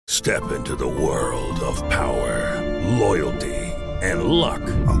Step into the world of power, loyalty, and luck.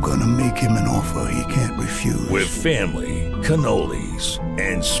 I'm gonna make him an offer he can't refuse. With family, cannolis,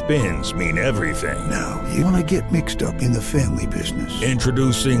 and spins mean everything. Now, you wanna get mixed up in the family business.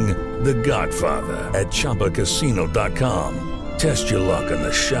 Introducing The Godfather at ChumbaCasino.com. Test your luck in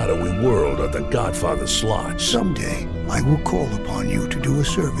the shadowy world of The Godfather slot. Someday, I will call upon you to do a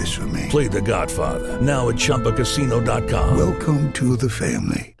service for me. Play The Godfather now at ChumbaCasino.com. Welcome to the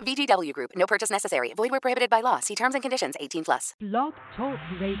family. VGW Group. No purchase necessary. Void where prohibited by law. See terms and conditions. 18+. Blog Talk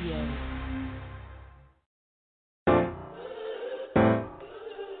Radio.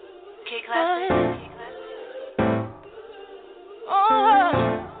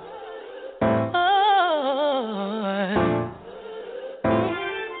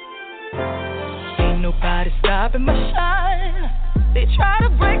 Ain't nobody stopping my shine. They try to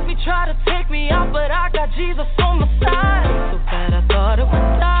break me, try to take me out, but I got Jesus on my side. So bad I thought it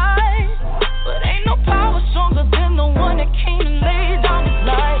would die, but ain't no power stronger than the one that came and laid down his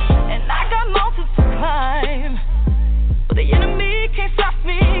life. And I got mountains to climb, but the enemy can't stop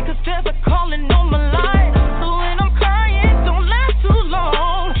me, 'cause there's a calling on my life. So when I'm crying, don't last too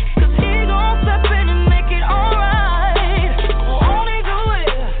long, 'cause he gon' step in and make it alright. Won't he do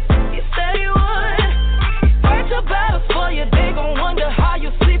it? He said he would. Fight your battles for you, they gon' wonder how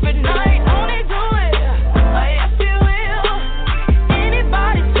you sleep at night. Won't he do it? Yes, he will.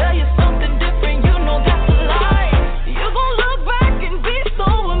 Anybody tell you something different, you know that's a lie. You gon' look back and be so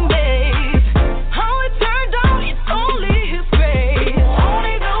amazed. How it turned out, it's only his grace. Won't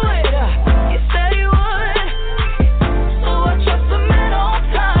he do it? He said he would. So I trust him at all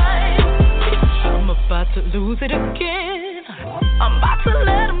times. I'm about to lose it again. I'm about to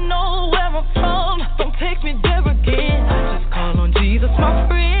let him know where I'm from. Don't take me there again. I just call on Jesus, my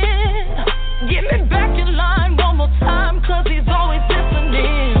friend. Get me back in line one more time, 'cause he's always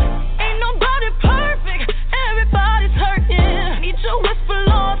listening. Ain't nobody perfect, everybody's hurting. Need your whisper,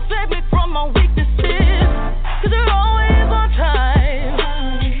 Lord, save me from my weaknesses, 'cause you're always on time.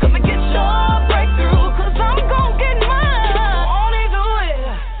 Come and get your breakthrough, 'cause I'm gon' get mine. Won't he do it?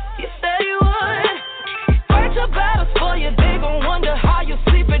 He said he would. Fight your battles for you, they gon' wonder how you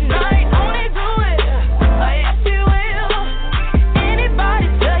sleep at night. Won't he do it? Yes, he will. Anybody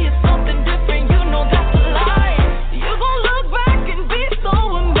tell you something different, you know that's a lie. You gon' look back and be so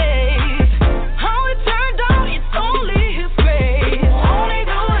amazed. How it turned out, it's only his grace. Won't he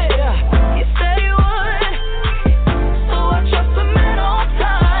do it? He said he would. So I trust him at all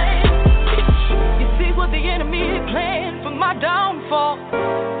times. You see what the enemy planned for my downfall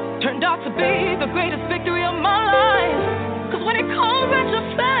turned out to be the greatest victory of my life. 'Cause when it comes at you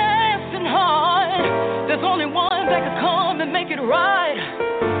fast and hard, there's only one that can come and make it right.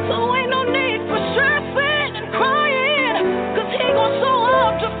 So ain't no need for stressing and crying, 'cause he gon' show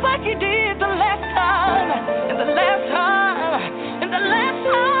up just like he did the last time. And the last time, and the last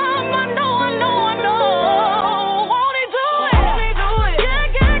time, I know. Won't he do it?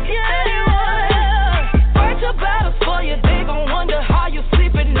 Yeah, he would. Fight your battles for you, they gon' wonder how you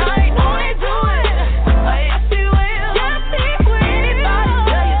sleep at night. Won't he do it? Yes, he will. Anybody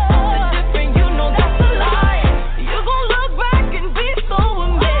tell you something different, you know that's a lie. You gon' look back and be so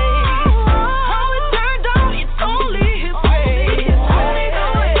amazed. How it turned out, it's only his grace. Won't he do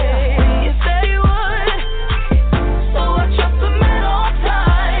it? He said he would. So I trust him at all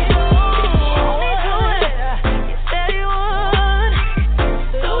times. Won't he do it? He said he would.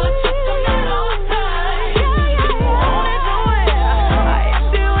 So I trust him at all times. Won't he do it? Yes,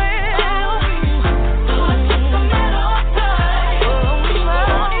 he will. So I trust him at all times.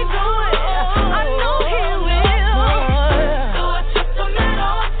 Won't he do it? I know he will. So I trust him at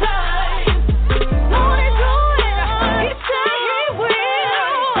all times. Won't he do it? He said he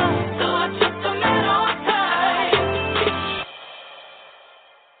will. So I trust him at all times.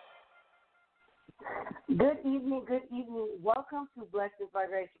 Good evening, good evening. Welcome to Blessings by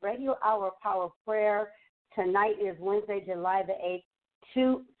Grace Radio, our Power of Prayer. Tonight is Wednesday, July the 8th,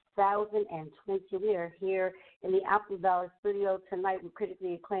 2020. We are here in the Apple Valley studio tonight with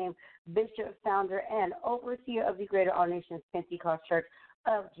critically acclaimed Bishop, founder, and overseer of the Greater All Nations Pentecost Church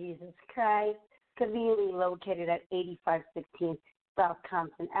of Jesus Christ, conveniently located at 8516 South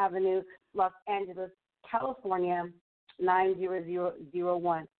Compton Avenue, Los Angeles, California,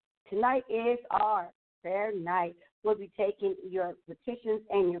 90001. Tonight is our prayer night. We'll be taking your petitions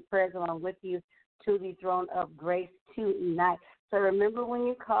and your prayers along with you to the throne of grace tonight. So remember, when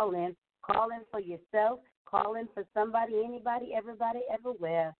you call in for yourself, call in for somebody, anybody, everybody,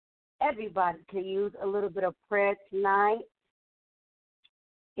 everywhere. Everybody could use a little bit of prayer tonight.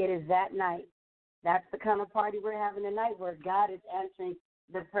 It is that night. That's the kind of party we're having tonight, where God is answering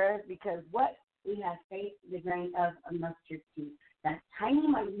the prayers because what? We have faith, the grain of a mustard seed. That tiny,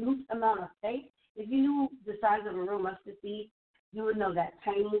 minute amount of faith, if you knew the size of a real mustard seed, you would know that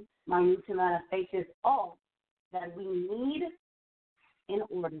tiny, minute amount of faith is all that we need in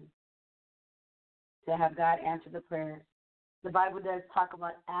order to have God answer the prayers. The Bible does talk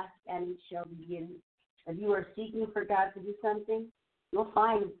about ask and it shall be given. If you are seeking for God to do something, you'll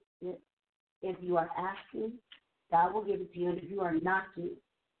find it. If you are asking, God will give it to you. And if you are knocking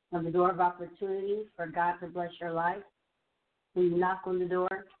on the door of opportunity for God to bless your life, when you knock on the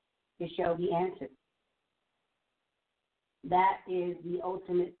door, it shall be answered. That is the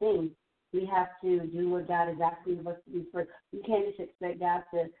ultimate thing. We have to do what God is asking of us to do first. You can't just expect God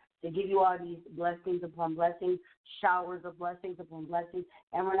to give you all these blessings upon blessings, showers of blessings upon blessings,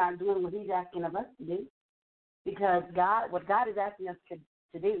 and we're not doing what he's asking of us to do. Because what God is asking us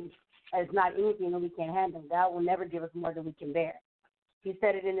to do is not anything that we can handle. God will never give us more than we can bear. He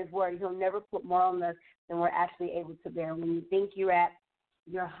said it in his word. He'll never put more on us than we're actually able to bear. When you think you're at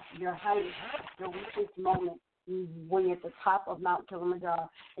your height, your weakest moment, when you're at the top of Mount Kilimanjaro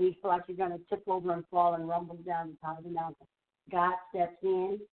and you feel like you're going to tip over and fall and rumble down the top of the mountain, God steps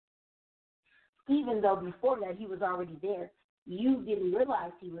in. Even though before that he was already there, you didn't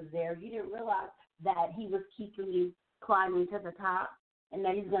realize he was there. You didn't realize that he was keeping you climbing to the top and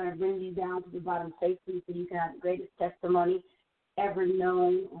that he's going to bring you down to the bottom safely so you can have the greatest testimony ever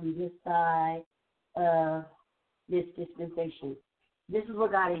known on this side of this dispensation. This is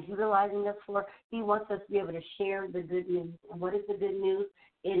what God is utilizing us for. He wants us to be able to share the good news. And what is the good news?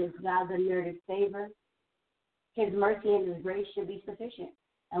 It is God's unmerited favor. His mercy and his grace should be sufficient.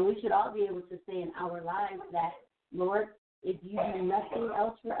 And we should all be able to say in our lives that, Lord, if you do nothing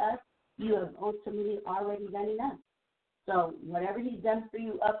else for us, you have ultimately already done enough. So whatever he's done for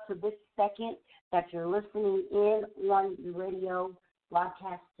you up to this second that you're listening in on the radio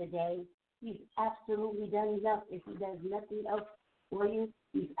broadcast today, he's absolutely done enough. If he does nothing else for you,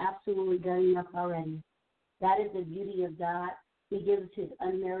 he's absolutely done enough already. That is the beauty of God. He gives his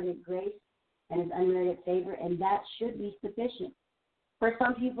unmerited grace and his unmerited favor, and that should be sufficient. For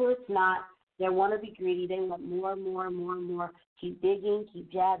some people, it's not. They want to be greedy. They want more and more and more and more. Keep digging, keep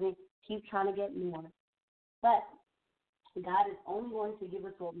jabbing, keep trying to get more. But God is only going to give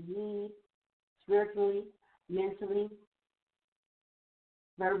us what we need spiritually, mentally,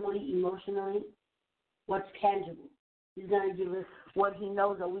 verbally, emotionally, what's tangible. He's going to give us what he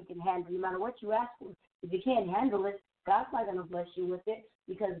knows that we can handle. No matter what you ask for, if you can't handle it, God's not going to bless you with it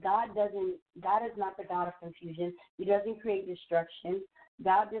because God is not the God of confusion. He doesn't create destruction.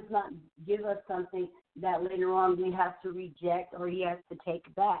 God does not give us something that later on we have to reject or he has to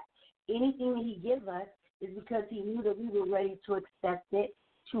take back. Anything that he gives us is because he knew that we were ready to accept it,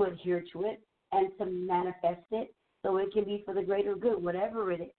 to adhere to it, and to manifest it so it can be for the greater good,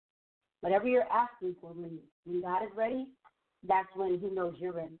 whatever it is. Whatever you're asking for, when God is ready, that's when he knows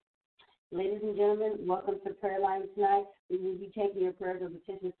you're ready. Ladies and gentlemen, welcome to Prayer Line tonight. We will be taking your prayers and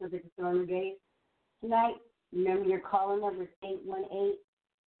petitions to the throne of grace tonight. Remember, your calling number is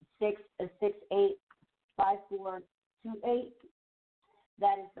 818-668-5428.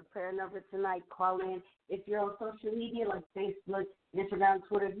 That is the prayer number tonight. Call in. If you're on social media like Facebook, Instagram,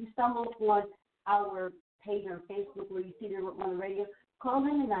 Twitter, if you stumble upon our page on Facebook where you see it on the radio, call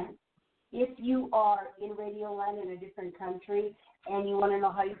in tonight. If you are in radio land in a different country and you want to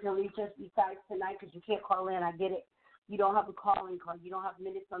know how you can reach us besides tonight because you can't call in, I get it. You don't have a calling card. You don't have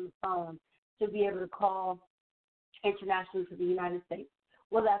minutes on the phone to be able to call internationally to the United States.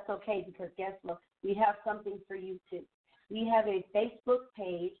 Well, that's okay because guess what? We have something for you too. We have a Facebook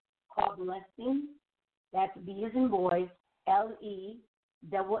page called Blessing. That's B as in boys,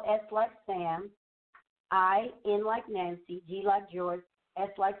 L-E-S-S like Sam, I-N like Nancy, G like George, S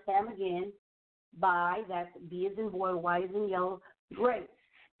like Sam again, by, that's B as in boy, Y as in yellow, Grace.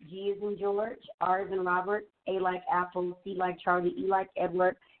 G as in George, R as in Robert, A like Apple, C like Charlie, E like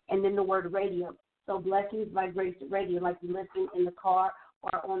Edward, and then the word radio. So Blessings by Grace Radio, like you listen in the car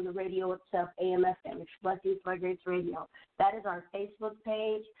or on the radio itself, AM/FM. It's Blessings by Grace Radio. That is our Facebook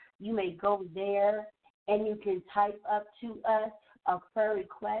page. You may go there and you can type up to us a prayer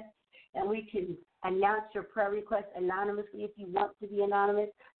request, and we can announce your prayer request anonymously if you want to be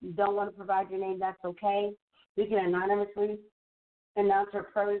anonymous. You don't want to provide your name, that's okay. We can anonymously announce our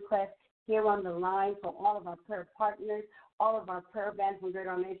prayer request here on the line so all of our prayer partners, all of our prayer bands from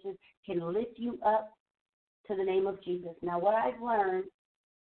Greater Nations can lift you up to the name of Jesus. Now, what I've learned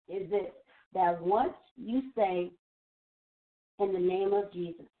is this, that once you say in the name of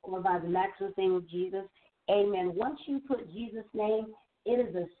Jesus or by the matchless name of Jesus, amen, once you put Jesus' name, it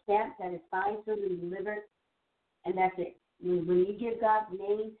is a stamp that is signed, sealed, and delivered, and that's it. When you give God's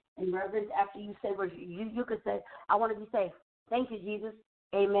name and reverence after you say, you could say, I want to be saved. Thank you, Jesus.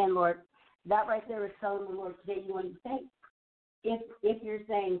 Amen, Lord. That right there is telling the Lord today you want to be saved. If you're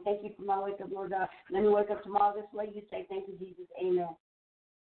saying, thank you for my wake up, Lord God, let me wake up tomorrow this way, you say, thank you, Jesus. Amen.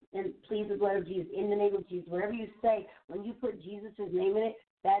 And please the blood of Jesus, in the name of Jesus. Whatever you say, when you put Jesus' name in it,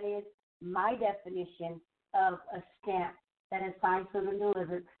 that is my definition of a stamp that is signed, sealed, and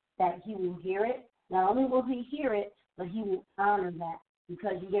delivered, that he will hear it. Not only will he hear it, but he will honor that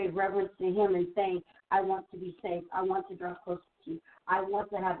because you gave reverence to him and saying, I want to be saved. I want to draw closer to you. I want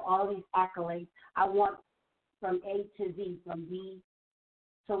to have all these accolades. I want from A to Z, from B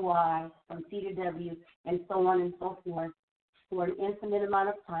to Y, from C to W, and so on and so forth. For an infinite amount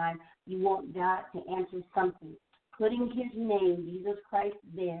of time, you want God to answer something. Putting his name, Jesus Christ,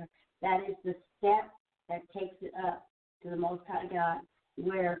 there, that is the step that takes it up to the Most High God,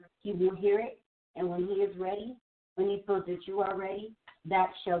 where he will hear it, and when he is ready, when he feels that you are ready,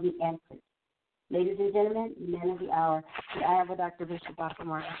 that shall be answered. Ladies and gentlemen, the man of the hour, the Iowa Dr. Bishop Dr.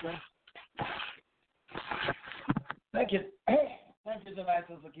 Martin. Thank you. Thank you tonight,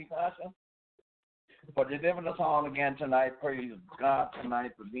 Sister Keisha, for delivering us all again tonight. Praise God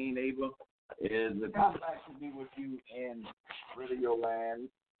tonight for being able to come back to be with you in Radio Land.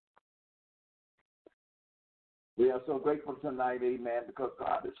 We are so grateful tonight, amen, because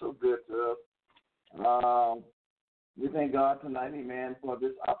God is so good to us. We thank God tonight, amen, for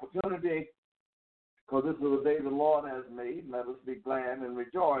this opportunity, because this is the day the Lord has made. Let us be glad and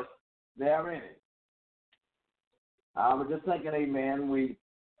rejoice therein. I was just thinking, amen, we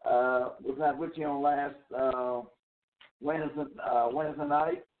was not with you on last Wednesday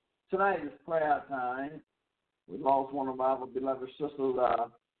night. Tonight is prayer time. We lost one of our beloved sisters.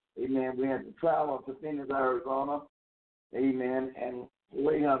 Amen. We had to travel to Phoenix, Arizona. Amen. And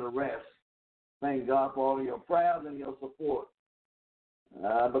lay her to rest. Thank God for all your prayers and your support.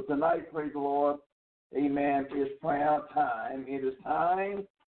 But tonight, praise the Lord, amen, is prayer time. It is time,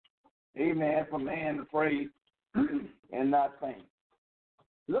 amen, for man to pray and not faint.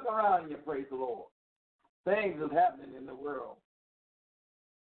 Look around you, praise the Lord. Things is happening in the world.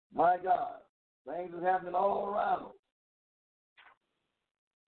 My God, things is happening all around us.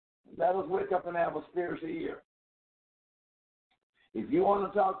 Let us wake up and have a spiritual ear. If you want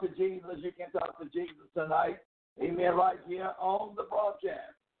to talk to Jesus, you can talk to Jesus tonight. Amen, right here on the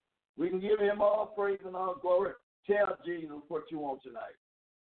broadcast. We can give him all praise and all glory. Tell Jesus what you want tonight.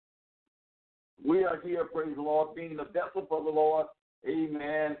 We are here, praise the Lord, being the vessel for the Lord.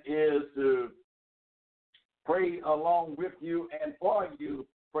 Amen, is to pray along with you and for you,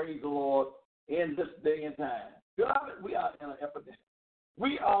 praise the Lord, in this day and time. Beloved, we are in an epidemic.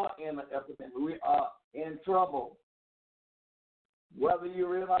 We are in an epidemic. We are in trouble. Whether you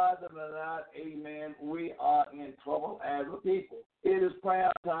realize it or not, amen, we are in trouble as a people. It is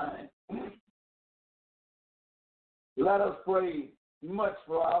prayer time. Let us pray much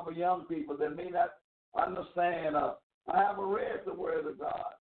for our young people that may not understand I haven't read the word of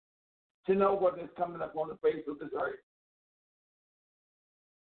God to know what is coming up on the face of this earth.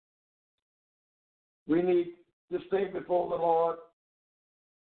 We need to stay before the Lord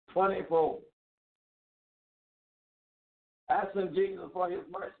 24. Asking Jesus for his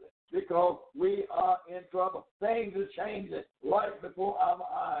mercy because we are in trouble. Things are changing right before our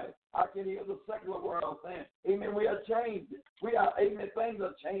eyes. I can hear the secular world saying, amen, we are changing. Amen, things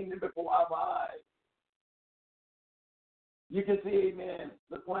are changing before our eyes. You can see, amen,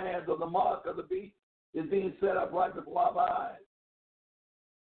 the plans of the mark of the beast is being set up right before our eyes.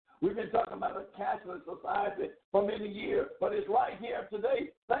 We've been talking about a cashless society for many years, but it's right here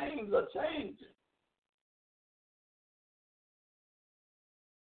today. Things are changing.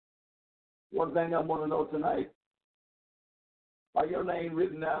 One thing I want to know tonight, are your name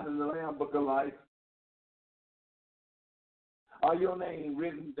written down in the Lamb Book of Life? Are your name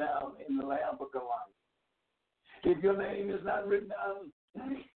written down in the Lamb Book of Life? If your name is not written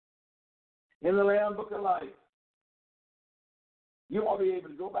down in the Lamb Book of Life, you won't be able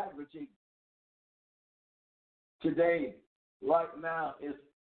to go back to Jesus. Today, right now, is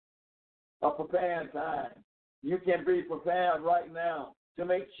a preparing time. You can be prepared right now to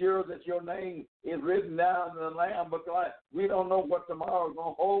make sure that your name is written down in the Lamb Book of Life. We don't know what tomorrow is going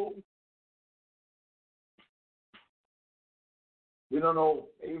to hold. We don't know,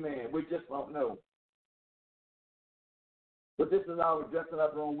 amen. We just don't know. But this is our dressing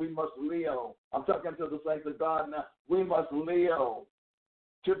up room. We must live. I'm talking to the saints of God now. We must live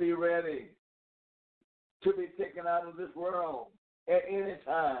to be ready, to be taken out of this world at any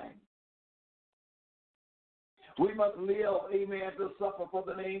time. We must live, amen, to suffer for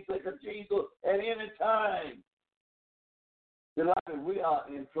the name's sake of Jesus at any time. Beloved, we are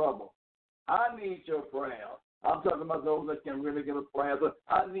in trouble. I need your prayer. I'm talking about those that can really get a prayer. But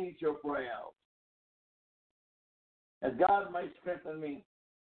I need your prayer. And God may strengthen me.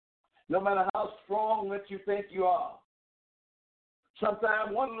 No matter how strong that you think you are.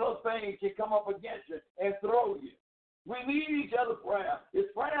 Sometimes one little thing can come up against you and throw you. We need each other's prayer.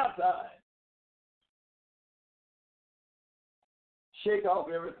 It's prayer time. Shake off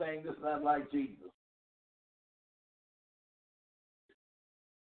everything that's not like Jesus.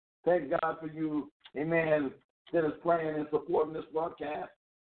 Thank God for you, amen, that is praying and supporting this broadcast.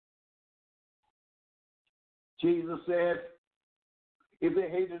 Jesus said, if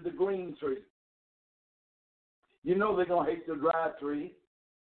they hated the green tree, you know they're going to hate the dry tree.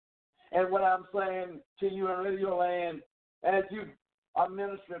 And what I'm saying to you in Radio Land, as you are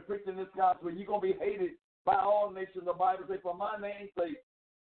ministering, preaching this gospel, you're going to be hated by all nations, the Bible says, for my name's sake.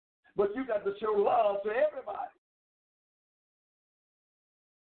 But you got to show love to everybody.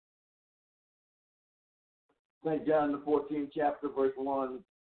 St. John, the 14th chapter, verse 1,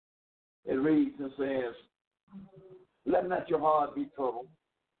 it reads and says, let not your heart be troubled.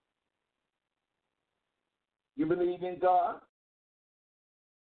 You believe in God?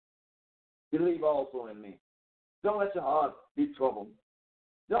 Believe also in me. Don't let your heart be troubled.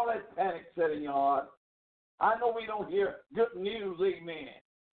 Don't let panic set in your heart. I know we don't hear good news, amen.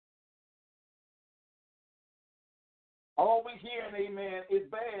 All we hear, amen, is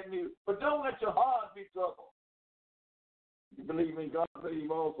bad news. But don't let your heart be troubled. You believe in God,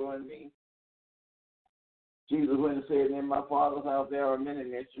 believe also in me. Jesus went and said, in my Father's house there are many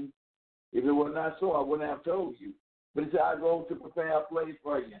mansions. If it were not so, I wouldn't have told you. But he said, I go to prepare a place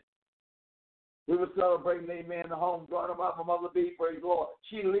for you. We were celebrating, amen, the home brought about from Mother B, praise the Lord.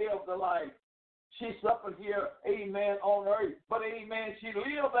 She lived the life. She suffered here, amen, on earth. But, amen, she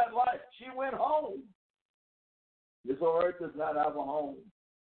lived that life. She went home. This earth is not our home.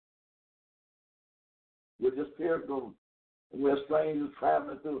 We're just pilgrims. We're strangers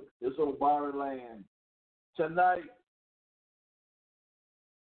traveling through this old barren land. Tonight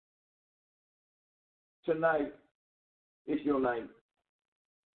is your night.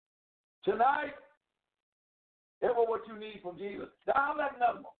 Tonight, ever what you need from Jesus, dial that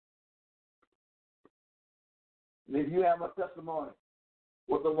number. And if you have a testimony,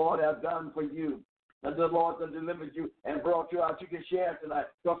 what the Lord has done for you, and the Lord has delivered you and brought you out, you can share tonight.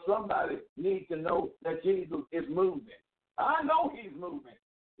 Because somebody needs to know that Jesus is moving. I know he's moving.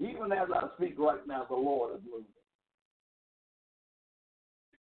 Even as I speak right now, the Lord is moving.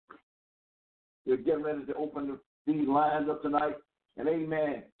 We're getting ready to open these lines up tonight. And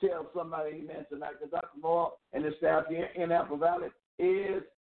amen. Tell somebody amen tonight. Because Dr. Moore and the staff here in Apple Valley is,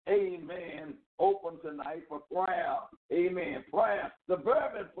 amen, open tonight for prayer. Amen. Prayer. The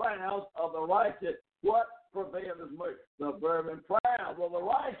fervent prayers of the righteous. What prevails much? The fervent prayers of the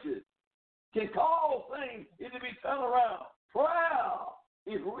righteous can cause things to be turned around. Prayer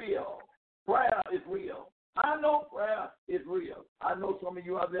is real. Prayer is real. I know prayer is real. I know some of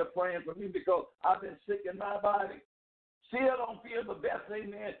you out there praying for me because I've been sick in my body. Still don't feel the best,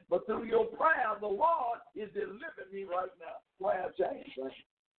 amen. But through your prayer, the Lord is delivering me right now. Prayer change. Right?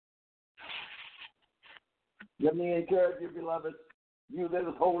 Let me encourage you, beloved, you that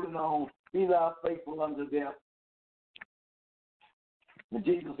is holding on, be thou faithful unto death. And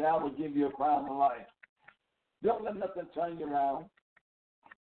Jesus, I will give you a crown of life. Don't let nothing turn you around.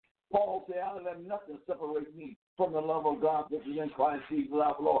 Paul said, I'll let nothing separate me from the love of God which is in Christ Jesus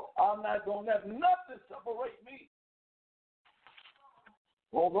our Lord. I'm not going to let nothing separate me.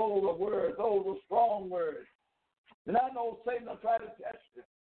 Oh, those are words. Those are strong words. And I know Satan will try to test you.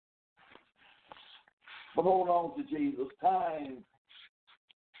 But hold on to Jesus. Time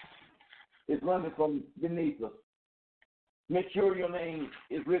is running from beneath us. Make sure your name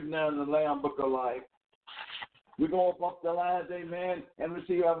is written down in the Lamb Book of Life. We're going to up the lines, amen, and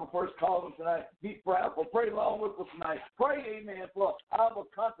receive our first caller tonight. Be prayerful. Pray along with us tonight. Pray, amen, for our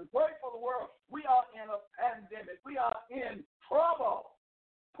country. Pray for the world. We are in a pandemic. We are in trouble.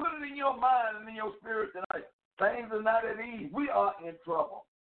 Put it in your mind and in your spirit tonight. Things are not at ease. We are in trouble.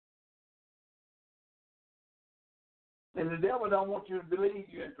 And the devil don't want you to believe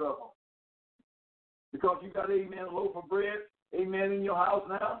you're in trouble. Because you got, amen, a loaf of bread, amen, in your house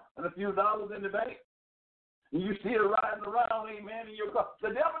now, and a few dollars in the bank. And you see it riding around, amen, in your car. The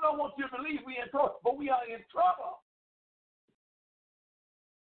devil don't want you to believe we're in trouble, but we are in trouble.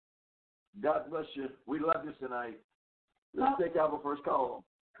 God bless you. We love you tonight. Let's take our first call.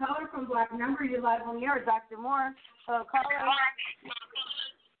 Caller from Black Number, you're live on the air. Dr. Moore. Caller.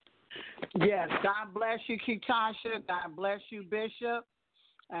 Yes, God bless you, Ketasha. God bless you, Bishop.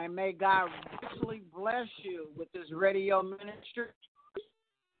 And may God richly bless you with this radio ministry.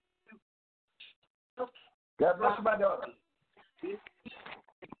 God bless you, my daughter.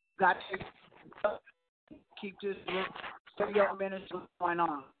 Got to keep this radio ministry going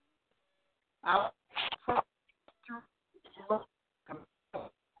on.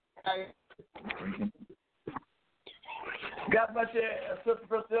 God bless you, Sister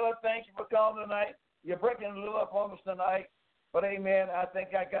Priscilla. Thank you for calling tonight. You're breaking a little up on us tonight, but amen. I think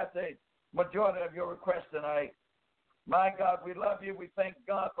I got the majority of your request tonight. My God, we love you. We thank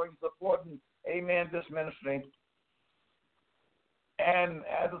God for you supporting, amen, this ministry. And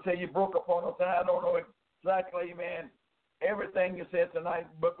as I say, you broke up on us, and I don't know exactly, amen, everything you said tonight,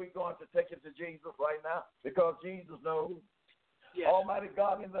 but we're going to take it to Jesus right now because Jesus knows. Yes. Almighty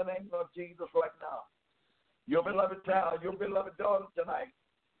God, in the name of Jesus right now, your beloved child, your beloved daughter tonight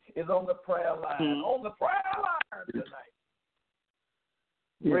is on the prayer line. On the prayer line tonight.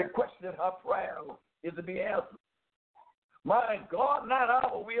 Yeah. Requested her prayer is to be answered. My God, not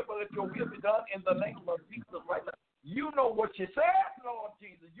our will, but let your will be done in the name of Jesus right now. You know what you said, Lord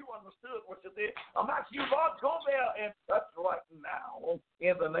Jesus. You understood what you did. I'm asking you, Lord, go there and touch right now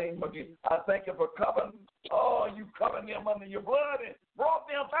in the name of Jesus. I thank you for covering. Oh, you covered them under your blood and brought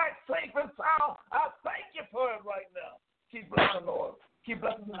them back safe and sound. I thank you for it right now. Keep blessing, Lord. Keep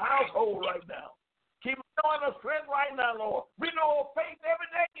blessing the household right now. Keep showing us strength right now, Lord. We know faith every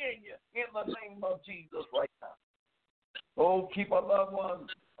day in you in the name of Jesus right now. Oh, keep our loved ones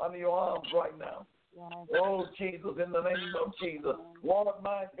under your arms right now. Yes. Oh, Jesus, in the name of Jesus. Lord,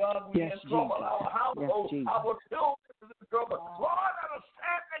 my God, we're in trouble. Jesus. Our household, our children is in trouble. Lord, let us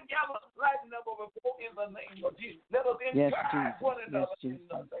stand together like never before in the name of Jesus. Let us encourage one another in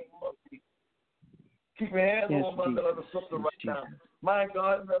the name of Jesus. Keep your hands on my beloved sister right now. My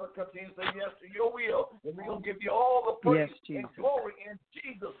God, let us continue to say yes to your will. And we're going to give you all the praise and glory in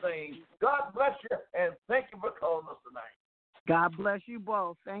Jesus' name. God bless you, and thank you for calling us tonight. God bless you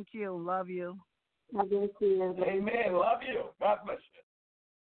both. Thank you. Love you. God bless you. Amen. Love you. God bless you.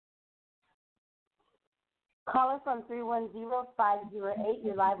 Caller from 310-508.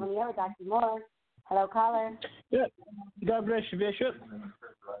 You're live on the air with Dr. Moore. Hello, caller. Yeah. God bless you, Bishop.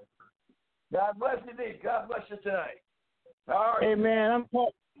 God bless you, D. God bless you tonight. All right. Hey, man,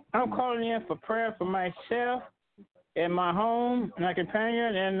 I'm calling in for prayer for myself and my home, my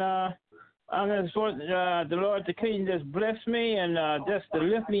companion, and I'm just want the Lord to just bless me and just to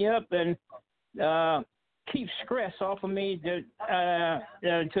lift me up and keep stress off of me to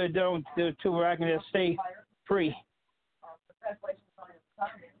where I can just stay free.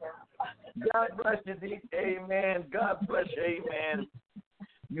 God bless you, D. Amen. God bless you. Amen.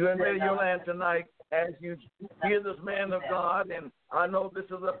 You're in Radio Land tonight as you hear this man of God, and I know this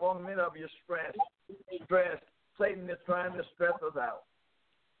is upon many of your stress. Satan is trying to stress us out.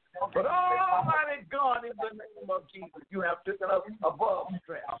 But Almighty God, in the name of Jesus, you have taken us above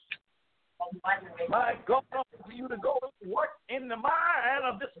stress. My God, for you to go and work in the mind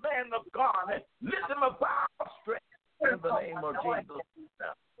of this man of God and lift him above stress in the name of Jesus.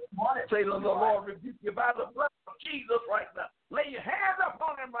 Say, the Lord rebuke you by the blood of Jesus right now. Lay your hands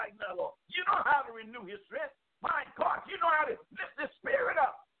upon him right now, Lord. You know how to renew his strength. My God, you know how to lift his spirit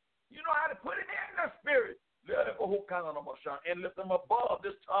up. You know how to put it in the spirit. And lift him above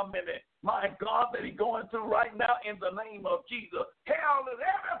this torment. My God, that he's going through right now in the name of Jesus. Hell is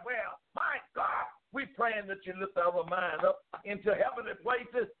everywhere. My God, we're praying that you lift our mind up into heavenly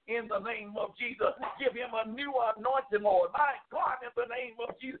places in the name of Jesus. Give him a new anointing, Lord. My God, in the name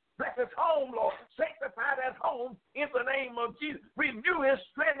of Jesus. Bless his home, Lord. Sanctify that home in the name of Jesus. Renew his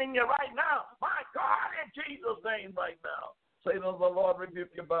strength in you right now. My God, in Jesus' name right now. Satan, the Lord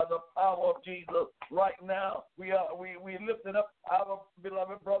rebuke you by the power of Jesus. Right now, we lifting up our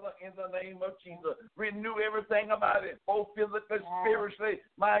beloved brother in the name of Jesus. Renew everything about it, both physically, spiritually,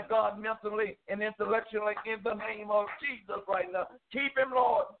 my God, mentally, and intellectually in the name of Jesus right now. Keep him,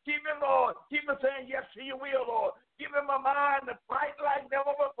 Lord. Keep him, Lord. Keep him saying yes to your will, Lord. Give him a mind to fight like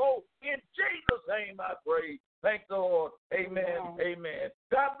never before. In Jesus' name I pray. Thank the Lord. Amen. Amen.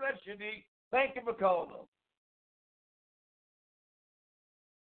 God bless you, D. Thank you for calling.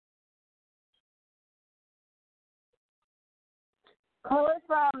 Caller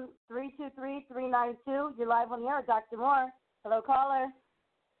from 323-392. You're live on the air, Dr. Moore. Hello, caller.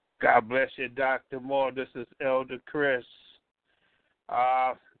 God bless you, Dr. Moore. This is Elder Chris.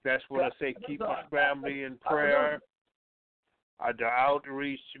 That's what I say. Keep my family in prayer. The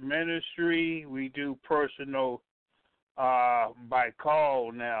outreach ministry, we do personal by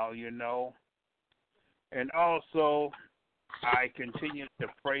call now, you know. And also, I continue to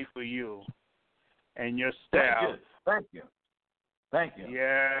pray for you and your staff. Thank you. Thank you.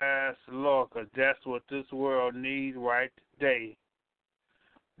 Yes, Lord, because that's what this world needs right today.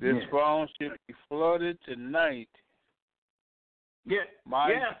 This phone should be flooded tonight. Yeah.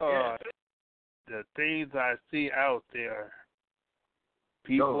 My God, the things I see out there,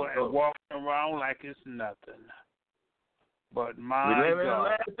 people are walking around like it's nothing. But my God. We live in the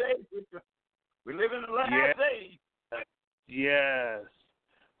last days. We live in the last days. Yes.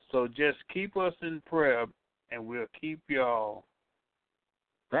 So just keep us in prayer, and we'll keep y'all.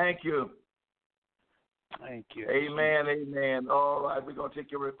 Thank you. Thank you. Amen, amen. All right, we're going to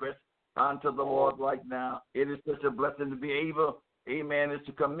take your request unto the Lord right now. It is such a blessing to be able, amen, is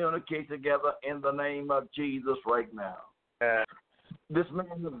to communicate together in the name of Jesus right now. This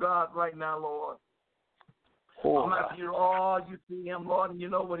man of God right now, Lord. I'm asking you, you see him, Lord, and you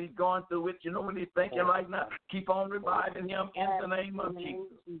know what he's going through with. You know what he's thinking right now. Keep on reviving him in the name of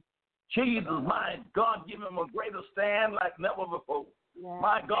Jesus. Jesus, my God, give him a greater stand like never before.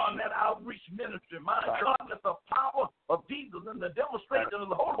 My God, that outreach ministry, my God, let the power of Jesus and the demonstration of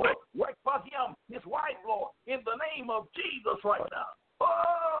the Holy Ghost work for him, his wife, Lord, in the name of Jesus right now.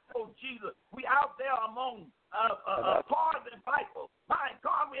 Oh, Jesus, we out there among pawns and vipers. My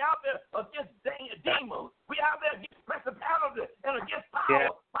God, we out there against demons. We out there against principalities and against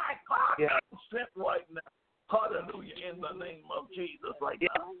power. My God, strength right now. Hallelujah, in the name of Jesus right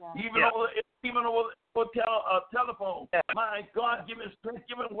now. Even over telephone. My God, give him strength,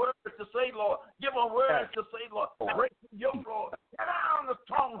 give him words to say, Lord. Give him words to say, Lord. Break the yoke, Lord. Get down the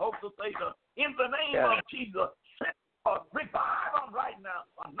strongholds of Satan. In the name of Jesus. Revive them right now.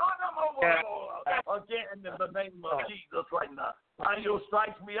 Anoint them over, Lord, again in the name of Jesus right now. By your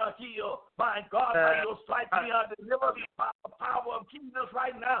stripes we are healed. My God, by your stripes we are delivered by the power of Jesus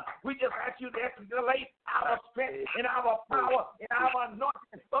right now. We just ask you to escalate our strength and our power and our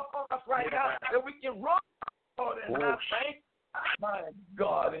anointing upon us right now that we can run, Lord, and not faint. My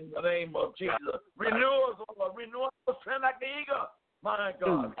God, in the name of Jesus. Renew us, Lord. Renew us strength like the eagle. My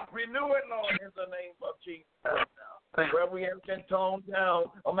God. Renew it, Lord, in the name of Jesus right now. Where we have been toned down,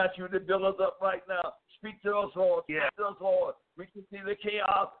 I'm asking you to build us up right now. Speak to us, Lord. Speak to us, Lord. We can see the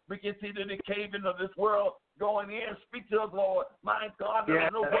chaos. We can see the caving of this world going in. Speak to us, Lord. My God, I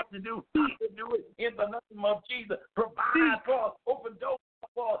don't know what to do. How to do it in the name of Jesus. Provide for us. Open doors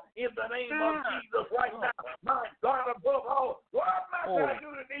for us in the name of Jesus right now. My God, above all, what am I going to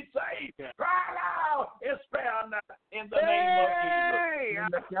do to be saved? Cry out and spare not in the name of Jesus.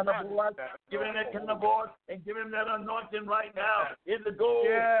 Give him that kind of voice and give him that anointing right now. In the goal,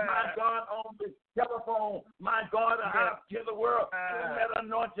 my God, on the telephone, my God, out to the world. Give him that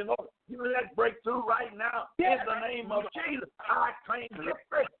anointing, Lord. Give him that breakthrough right now. In the name of Jesus. I claim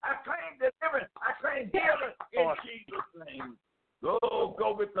victory. I claim deliverance. I claim healing in Jesus' name.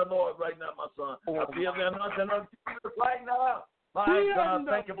 Go with the Lord right now, my son. I feel the anointing of Jesus right now. My God,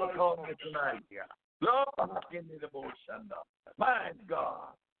 thank you for calling me tonight. Lord, give me the bullshit. My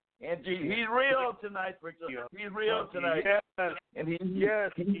God. And he's real tonight, preacher. He's real tonight. And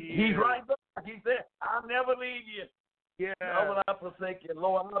he's right there. He said, I'll never leave you. Never will I forsake you.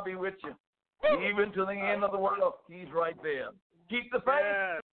 Lord, I'll be with you. Even to the end of the world, he's right there. Keep the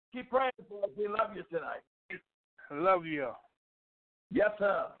faith. Keep praying for us. We love you tonight. I love you. Yes,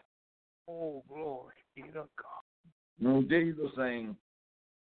 sir. Oh, glory be to God. In Jesus' name.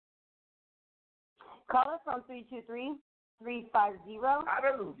 Call us on 323-350.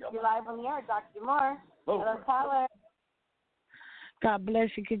 Hallelujah. You're live on the air, Dr. Moore. Hello, Tyler. God bless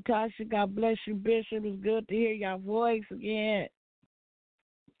you, Katasha. God bless you, Bishop. It's good to hear your voice again.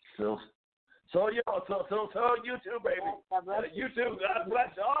 So you too, baby. You too. God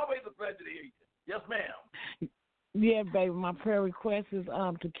bless you. Always a pleasure to hear you. Yes, ma'am. Yeah, baby. My prayer request is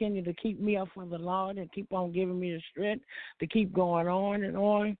to continue to keep me up for the Lord and keep on giving me the strength to keep going on and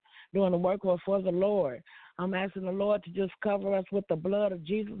on, doing the work for the Lord. I'm asking the Lord to just cover us with the blood of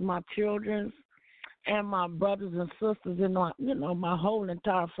Jesus, my children, and my brothers and sisters, and my whole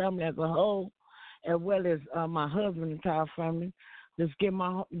entire family as a whole, as well as my husband's entire family. Just give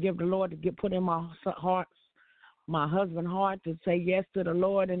the Lord to put in my husband's heart to say yes to the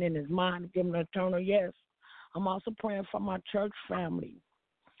Lord, and in his mind to give him an eternal yes. I'm also praying for my church family,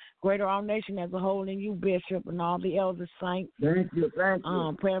 Greater All Nation as a whole, and you, Bishop, and all the elder saints. Thank you.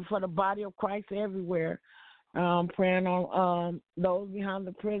 Praying for the body of Christ everywhere. Praying on those behind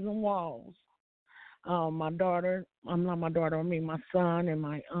the prison walls. My son and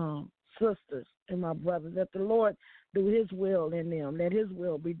my sisters and my brothers. Let the Lord do his will in them. Let his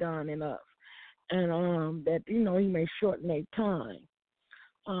will be done in us. And that, he may shorten their time.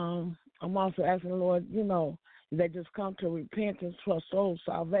 I'm also asking the Lord, they just come to repentance for soul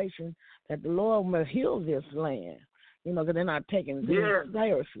salvation, that the Lord will heal this land. because they're not taking things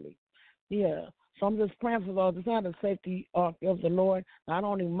seriously. Yeah. So I'm just praying for those. It's not a safety of the Lord, not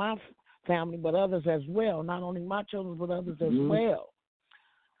only my family, but others as well. Not only my children, but others as well.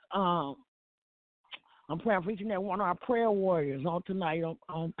 I'm praying for each and every one of our prayer warriors on tonight,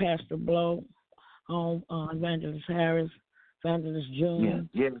 on Pastor Blow, on Evangelist Harris, Evangelist June,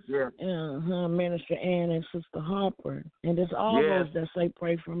 Minister Ann, and Sister Harper. And it's all those that say,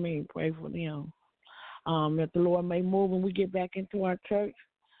 pray for me, pray for them. That the Lord may move and we get back into our church,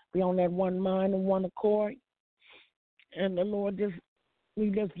 be on that one mind and one accord. And the Lord we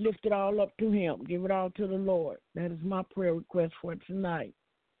just lift it all up to Him, give it all to the Lord. That is my prayer request for tonight.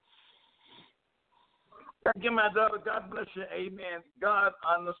 Thank you, my daughter. God bless you. Amen. God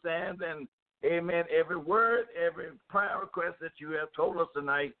understands and amen. Every word, every prayer request that you have told us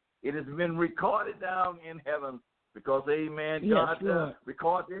tonight, it has been recorded down in heaven because, amen, God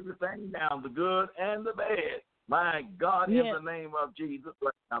records everything down, the good and the bad. My God, in the name of Jesus.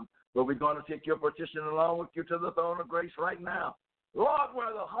 But we're going to take your petition along with you to the throne of grace right now. Lord,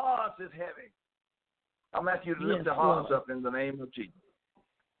 where the heart is heavy, I'm asking you to lift the hearts up in the name of Jesus.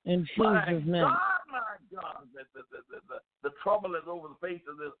 In Jesus' name. My God, the trouble is over the face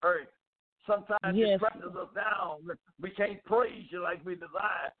of this earth. Sometimes it presses us down. We can't praise you like we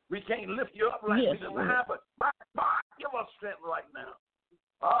desire. We can't lift you up like we desire. But my God, give us strength right now.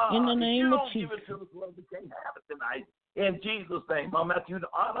 In the name of Jesus. If you don't give it to us, well, we can't have it tonight. In Jesus' name, I'm asking you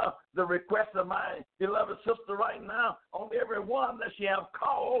to honor the request of my beloved sister right now on every one that she have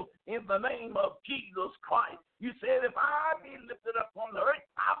called in the name of Jesus Christ. You said, if I be lifted up on the earth,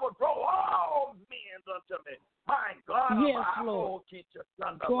 I will draw all men unto me. My God, Lord.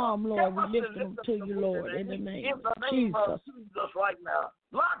 Come, Lord, we lift them to you, Lord, in the name of Jesus right now.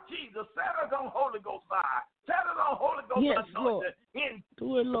 Lord Jesus, set us on Holy Ghost fire. Set us on Holy Ghost anointing.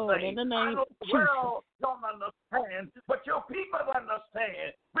 Do it, Lord, in the name of Jesus. The world don't understand, but your people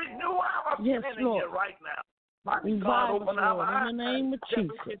understand. Renew our sin in you right now. My God, open our eyes in the name of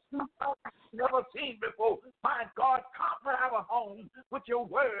Jesus. Never seen before. My God, comfort our homes with your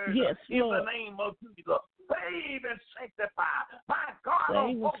word in the name of Jesus. Save and sanctify. My God,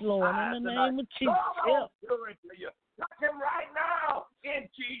 save us, Lord, in the name of Jesus. Touch him right now in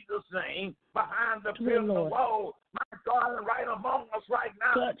Jesus' name behind the prison wall. My God, and right among us right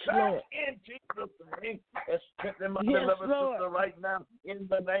now. Touch in Jesus' name. And strengthen my beloved sister right now in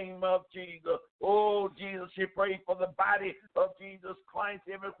the name of Jesus. Oh, Jesus, she prayed for the body of Jesus Christ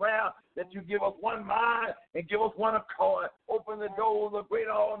everywhere that you give us one mind and give us one accord. Open the doors of great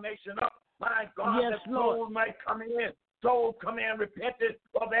all nation up. My God, that souls might come in. Souls come in repented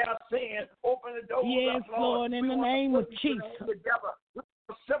for their sin. Open the doors up, Lord. In the name of Jesus. Together. We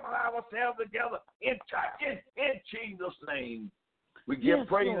assemble ourselves together in church in Jesus' name. We give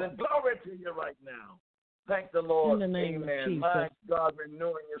praise and glory to you right now. Thank the Lord. In the name of Jesus. My God,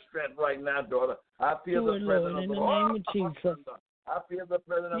 renewing your strength right now, daughter. I feel the presence of the Lord. In the name of Jesus. I feel the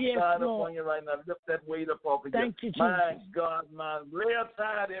presence of God upon you right now. Lift that weight up off of you. Thank you, Jesus. My God, lay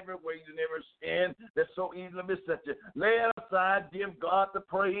aside every weight and every sin that so easily beset you. Lay it aside. Give God the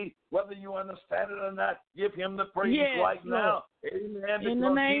praise. Whether you understand it or not, give him the praise right now. Amen. In the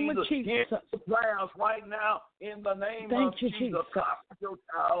name of Jesus. Hear the prayers right now in the name of Jesus. Comfort your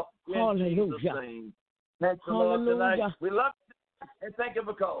child in Jesus' name. Thank the Lord tonight. We love you and thank you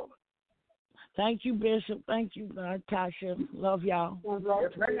for calling. Thank you, Bishop. Thank you, Tasha. Love y'all.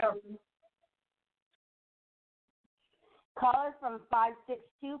 Callers from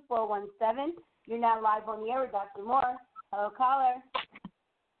 562-417. You're now live on the air with Dr. Moore. Hello, caller.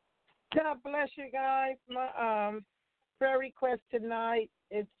 God bless you guys. My prayer request tonight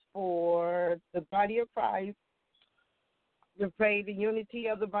is for the body of Christ. To pray the unity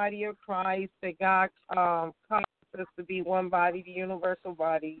of the body of Christ, that God calls us to be one body, the universal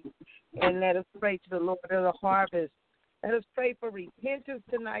body. And let us pray to the Lord of the harvest. Let us pray for repentance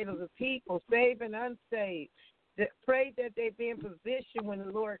tonight of the people, saved and unsaved. Pray that they be in position when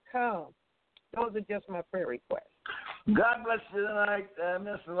the Lord comes. Those are just my prayer requests. God bless you tonight,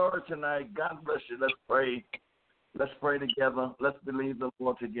 Mr. Lord, tonight. God bless you. Let's pray. Let's pray together. Let's believe the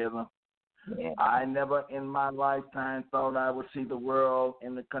Lord together. Yeah. I never in my lifetime thought I would see the world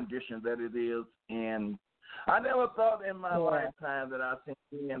in the condition that it is in. I never thought in my lifetime that I'd see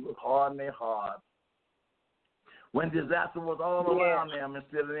men with hardening hearts. When disaster was all around them,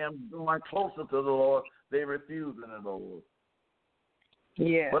 instead of them going closer to the Lord, they refused the Lord.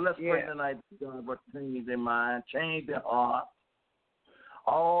 Yeah. But let's pray tonight, God, but change their mind, change their heart.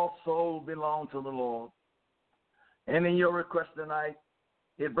 All souls belong to the Lord. And in your request tonight,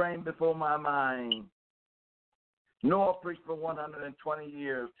 it brings before my mind Noah preached for 120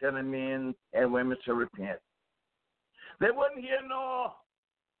 years telling men and women to repent. They wouldn't hear Noah.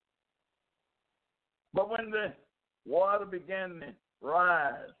 But when the water began to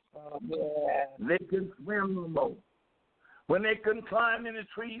rise, they couldn't swim no more. When they couldn't climb any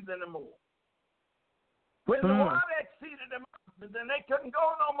trees anymore. When the water exceeded them, then they couldn't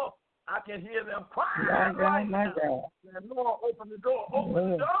go no more. I can hear them crying right now. And Noah opened the door,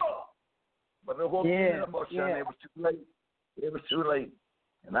 But the whole it was too late. It was too late.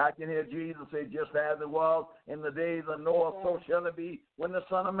 And I can hear Jesus say, just as it was in the days of Noah, so shall it be when the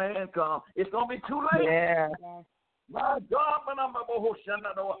Son of Man comes. It's going to be too late. Yeah. My God,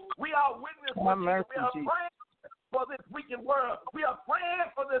 we are witnesses. We are praying for this wicked world. We are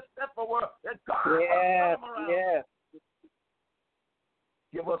praying for this sinful world. That God will come around. Yes.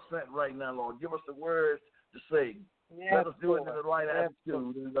 Give us strength right now, Lord. Give us the words to say. Yes, Let us do it in the right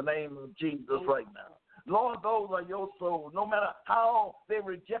attitude in the name of Jesus right now. Lord, those are your souls. No matter how they're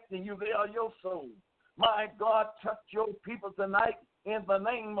rejecting you, they are your souls. My God, touch your people tonight in the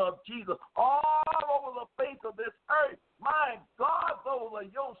name of Jesus. All over the face of this earth. My God, those are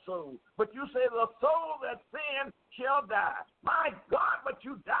your souls. But you say the soul that sin shall die. My God, but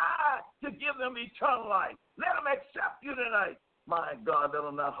you died to give them eternal life. Let them accept you tonight. My God, let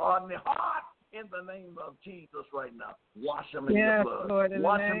them not harden their heart. In the name of Jesus right now. Wash them in your blood. Lord, in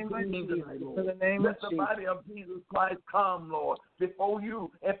Wash the name them clean tonight, Lord. In the name Let of the Jesus. body of Jesus Christ come, Lord, before you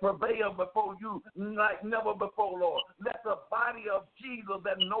and prevail before you like never before, Lord. Let the body of Jesus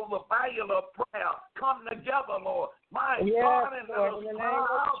that know the value of prayer come together, Lord. My God, and let us cry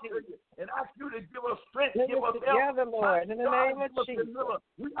out to you and ask you to give us strength, give us together, help. Lord, in the name of Jesus.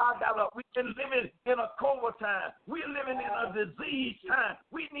 We've been living in a COVID time. We're living in a disease time.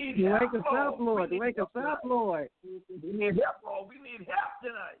 We need help, Wake us up, Lord. Wake us up, Lord. We need help, Lord. We need help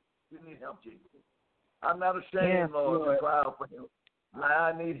tonight. We need help, Jesus. I'm not ashamed, Lord, to cry out for help.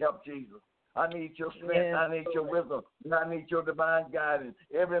 I need help, Jesus. I need your strength. I need your wisdom. I need your divine guidance.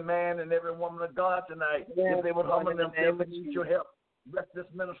 Every man and every woman of God tonight, if they would humble themselves, they need your help. Bless this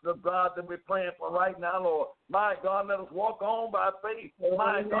minister of God that we're praying for right now, Lord. My God, let us walk on by faith.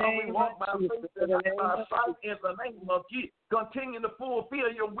 My God, we walk by faith and not by sight in the name of Jesus. Continue to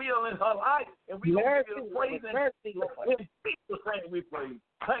fulfill your will in her life, and we will give you the praise in Jesus' name we pray.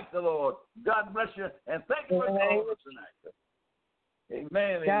 Thank the Lord. God bless you, and thank you for calling us tonight.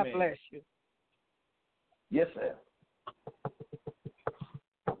 Amen. God amen. bless you. Yes, sir.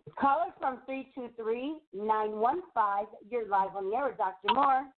 Caller from 323-915. You're live on the air with Dr.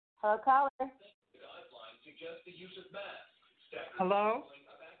 Moore. Hello, caller. Hello.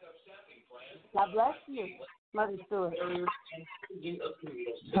 God bless you, Mother Stewart.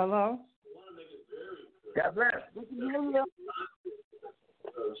 Hello. God bless. We can hear you.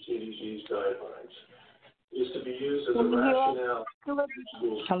 CDC's guidelines is to be used as a Can you hear us?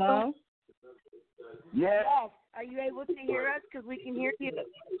 rationale. Hello. Yes. Are you able to hear us? Because we can hear you.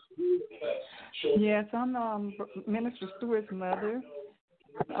 Yes, I'm Minister Stewart's mother.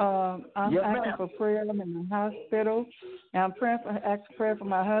 I'm asking for prayer. I'm in the hospital, and I'm asking prayer for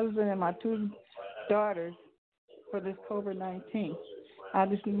my husband and my two daughters for this COVID-19.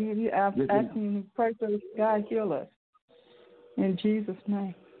 I'm asking you to pray for God heal us in Jesus'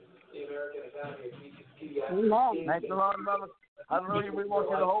 name. Thank the Lord, brother. Hallelujah. We want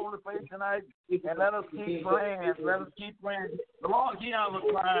you to hold the faith tonight and let us keep praying. Let us keep praying. The Lord hears our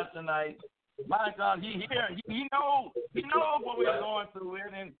cries tonight. My God, He hears. He knows what we're going through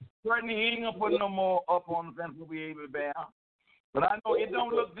it, and certainly He ain't gonna put no more up on us than we'll be able to bear. But I know it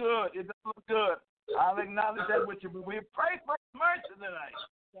don't look good. It don't look good. I'll acknowledge that with you, but we pray for mercy tonight.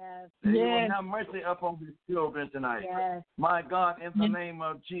 Yes. That you will have mercy upon these children tonight. Yes. My God, in the name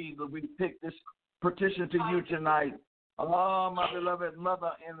of Jesus, we pick this petition to you tonight. Oh, my beloved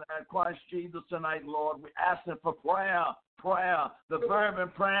mother in Christ Jesus tonight, Lord, we're asking for prayer. The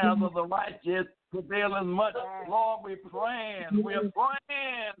fervent prayers of the righteous prevailing much. Lord, we're praying.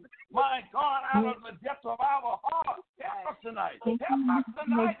 My God, out of the depths of our heart, help us tonight. Help us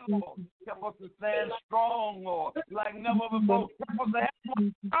tonight, Lord. Help us to stand strong, Lord, like never before. Help us to have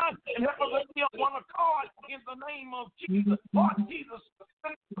one time and help us to be on one accord in the name of Jesus. Lord Jesus,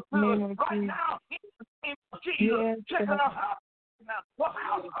 right now, in the name of Jesus, checking our house now, the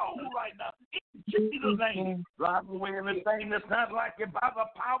household right now, in Jesus' name. Drive away everything that's not like it by the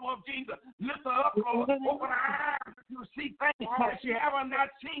power of Jesus. Lift her up, Lord. Open her eyes to see things that she haven't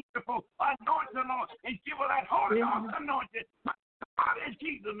not seen before. Anoint her, Lord, and give her that Holy Ghost anointing. God, in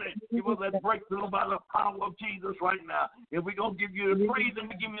Jesus' name, give us that breakthrough by the power of Jesus right now. And we're going to give you the praise and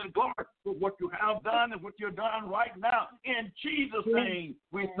we give you the glory for what you have done and what you're doing right now. In Jesus' name,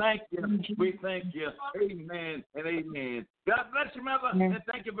 we thank you. We thank you. Amen and amen. God bless you, mother, and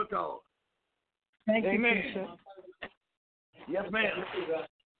thank you for calling. Thank amen. you, Yes, ma'am.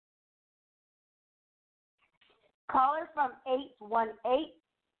 Caller from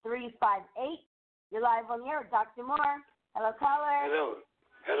 818-358. You're live on the air with Dr. Moore. Hello, caller.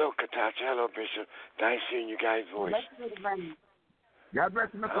 Hello, Katasha. Hello, Bishop. Nice hearing you guys' voice. God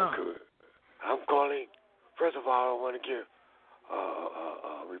bless you, my son. I'm calling. First of all, I want to give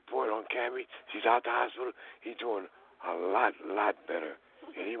a report on Cammy. She's out the hospital. He's doing a lot better.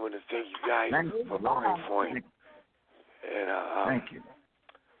 And he want to thank you guys for praying for him. And thank you.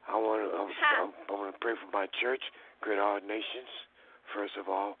 I want to pray for my church, Great All Nations. First of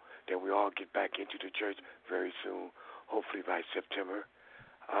all, that we all get back into the church very soon, hopefully by September.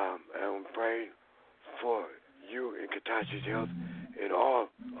 And I'm praying for you and Katasha's health and all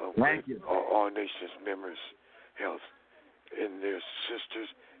Nations members' health and their sisters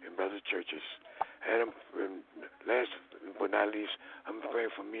and brother churches. And last but not least, I'm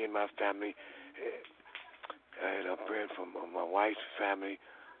praying for me and my family. And I'm praying for my wife's family,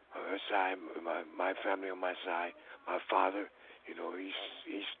 her side, my family on my side. My father,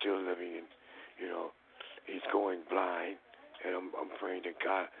 he's still living, and he's going blind. And I'm praying that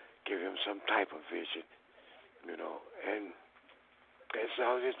God give him some type of vision, and so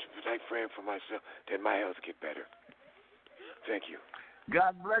I was just like praying for myself that my health get better. Thank you.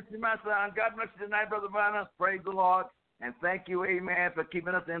 God bless you, my son. God bless you tonight, Brother Barnes. Praise the Lord. And thank you, amen, for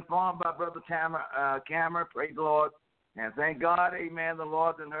keeping us informed by Brother Cameron. Praise the Lord. And thank God, amen, the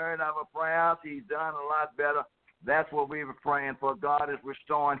Lord has heard our prayers. He's done a lot better. That's what we were praying for. God is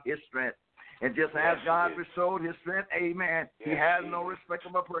restoring his strength. And just as God restored his strength, amen, he has no respect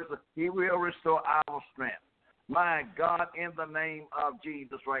of a person. He will restore our strength. My God, in the name of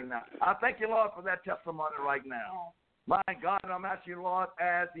Jesus right now. I thank you, Lord, for that testimony right now. My God, I'm asking you, Lord,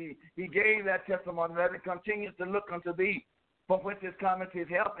 as he gave that testimony, that it continues to look unto thee. For which is coming his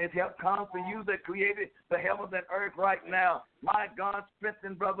help. His help comes from you that created the heavens and earth right now. My God,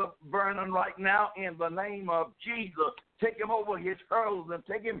 strengthen Brother Vernon right now in the name of Jesus. Take him over his hurdles and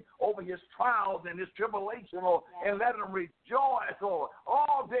take him over his trials and his tribulation, Lord, and let him rejoice, Lord.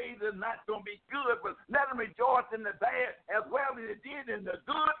 All days are not going to be good, but let him rejoice in the bad as well as he did in the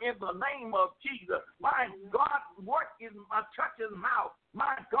good in the name of Jesus. My God, touch his mouth.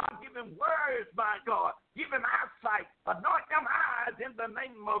 My God, give him words, my God. Give him eyesight. Anoint them eyes in the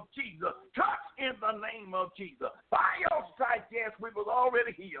name of Jesus. Touch in the name of Jesus. By your sight, yes, we was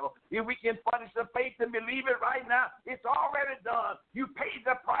already healed. If we can punish the faith and believe it right now, it's already done. You paid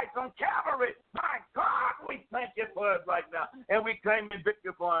the price on Calvary. My God, we thank you for it right now. And we claim the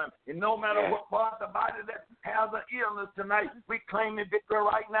victory for him. And no matter what part of the body that has an illness tonight, we claim the victory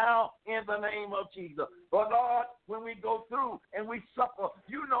right now in the name of Jesus. But Lord, when we go through and we suffer,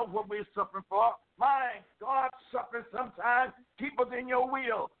 you know what we're suffering for. My God, suffering sometimes keep us in your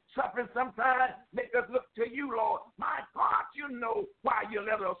will. Suffering sometimes make us look to you, Lord. My God, you know why you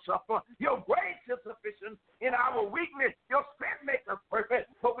let us suffer. Your grace is sufficient in our weakness. Your strength makes us perfect.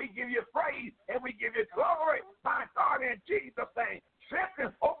 But we give you praise and we give you glory. My God, in Jesus' name,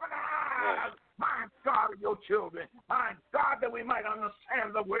 strengthen, open our eyes. My God, of your children. My God, that we might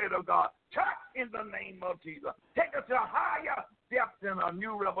understand the word of God. Touch in the name of Jesus. Take us to a higher depth and a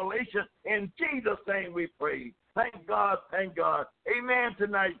new revelation. In Jesus' name we pray. Thank God, thank God. Amen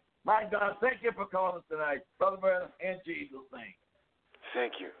tonight. My God, thank you for calling us tonight. Brother Vernon, in Jesus' name.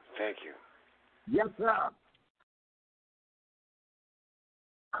 Thank you. Thank you. Yes, sir.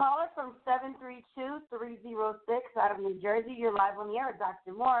 Caller from 732-306 out of New Jersey. You're live on the air with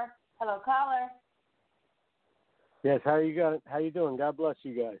Dr. Moore. Hello, caller. Yes, how you doing? God bless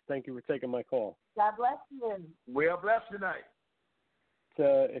you guys. Thank you for taking my call. God bless you. We are blessed tonight.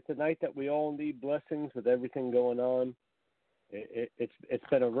 It's a night that we all need blessings with everything going on. It's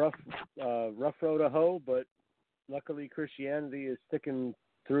been a rough road to hoe, but luckily Christianity is sticking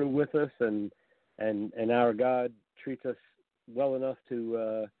through with us, and our God treats us well enough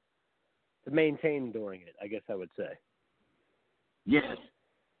to maintain during it, I guess I would say. Yes.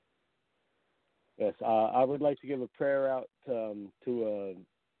 Yes, I would like to give a prayer out to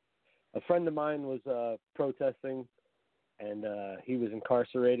a friend of mine was protesting, and he was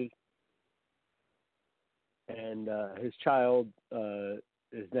incarcerated, and his child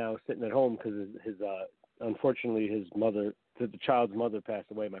is now sitting at home because his unfortunately the child's mother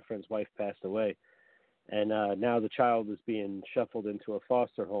passed away. My friend's wife passed away, and now the child is being shuffled into a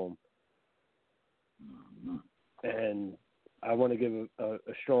foster home, and I want to give a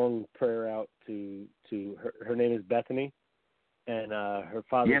strong prayer out to her. Her name is Bethany, and her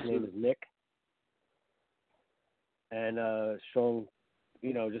father's name is Nick. And strong,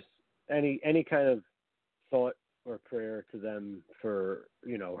 just any kind of thought or prayer to them for,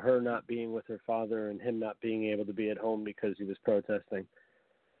 her not being with her father and him not being able to be at home because he was protesting?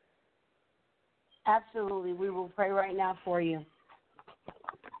 Absolutely. We will pray right now for you.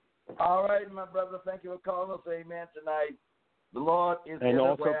 All right, my brother. Thank you for calling us. Amen. Tonight, the Lord is and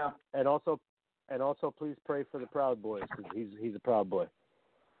everywhere. Also, please pray for the Proud Boys, because he's a proud boy.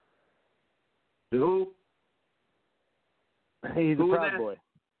 Who? He's a proud boy.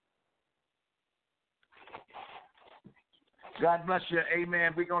 God bless you.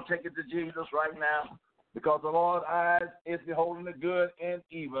 Amen. We're going to take it to Jesus right now, because the Lord's eyes is beholding the good and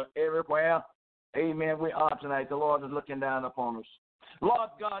evil everywhere. Amen. We are tonight. The Lord is looking down upon us. Lord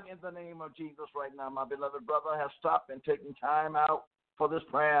God, in the name of Jesus right now, my beloved brother has stopped and taken time out for this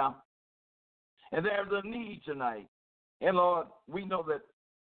prayer. And there's a need tonight. And Lord, we know that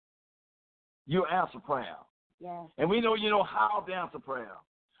you answer prayer. Yes. And we know you know how to answer prayer.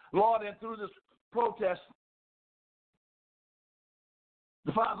 Lord, and through this protest,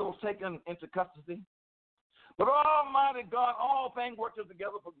 the father was taken into custody. But Almighty God, all things work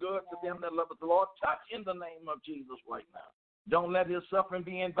together for good to them that love the Lord. Touch in the name of Jesus right now. Don't let his suffering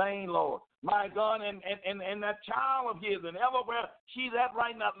be in vain, Lord. My God, and that child of his, and everywhere she's at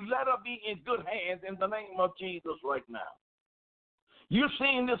right now, let her be in good hands in the name of Jesus right now. You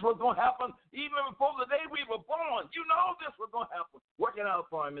seen this was going to happen even before the day we were born. You know this was going to happen. Work it out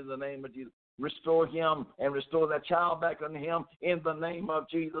for him in the name of Jesus. Restore him and restore that child back unto him in the name of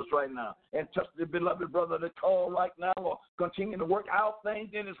Jesus right now. And touch the beloved brother that called right now, Lord. Continue to work out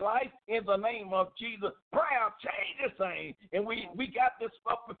things in his life in the name of Jesus. Prayer changes things. And we got this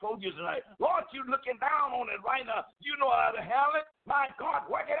stuff before you tonight. Lord, you're looking down on it right now. You know how to handle it. My God,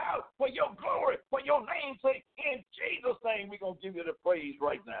 work it out for your glory, for your name's sake. In Jesus' name, we're going to give you the praise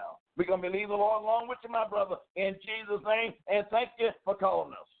right now. We're going to believe the Lord along with you, my brother, in Jesus' name. And thank you for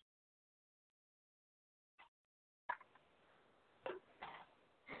calling us.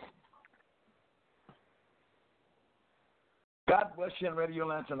 God bless you in Radio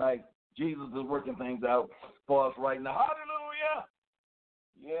Land tonight. Jesus is working things out for us right now. Hallelujah.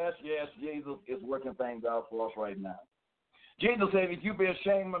 Yes, Jesus is working things out for us right now. Jesus said, if you be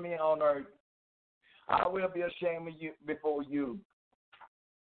ashamed of me on earth, I will be ashamed of you before you,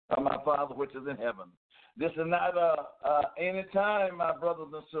 of my Father which is in heaven. This is not any time, my brothers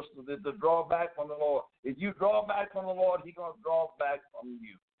and sisters, to draw back from the Lord. If you draw back from the Lord, he's going to draw back from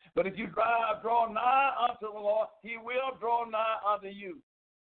you. But if you draw nigh unto the Lord, he will draw nigh unto you.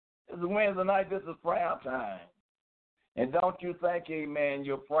 This is Wednesday night. This is prayer time. And don't you think, amen,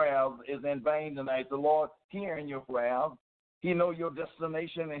 your prayer is in vain tonight. The Lord hearing your prayer. He know your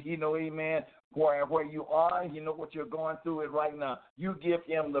destination, and he know, amen, where you are. He know what you're going through it right now. You give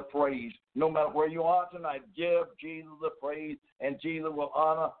him the praise. No matter where you are tonight, give Jesus the praise, and Jesus will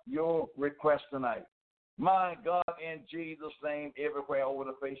honor your request tonight. My God, in Jesus' name, everywhere over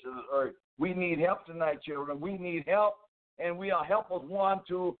the face of the earth. We need help tonight, children. We need help, and we are helpers one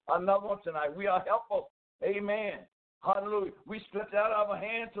to another tonight. We are helpers. Amen. Hallelujah. We stretch out our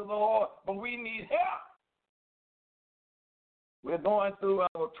hand to the Lord, but we need help. We're going through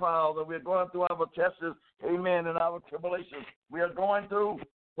our trials, and we're going through our tests, amen, and our tribulations. We are going through,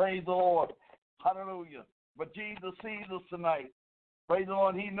 praise the Lord. Hallelujah. But Jesus sees us tonight. Praise the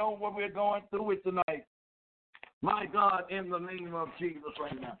Lord. He knows what we're going through it tonight. My God, in the name of Jesus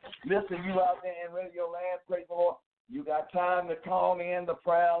right now. Listen, you out there in Radio Land, praise the Lord. You got time to call in. The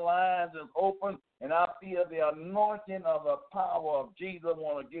prayer lines is open, and I feel the anointing of the power of Jesus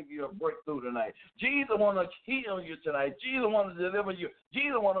want to give you a breakthrough tonight. Jesus want to heal you tonight. Jesus want to deliver you.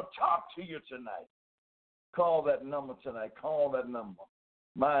 Jesus want to talk to you tonight. Call that number tonight. Call that number.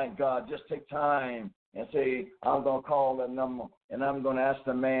 My God, just take time and say, I'm going to call that number, and I'm going to ask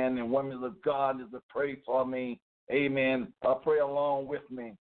the man and women of God to pray for me. Amen. Pray along with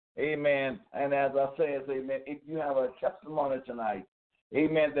me. Amen. And as I said, amen, if you have a testimony tonight,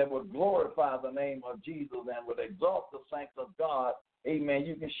 amen, that will glorify the name of Jesus and will exalt the saints of God, amen,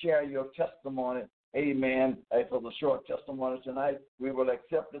 you can share your testimony, amen, for the short testimony tonight. We will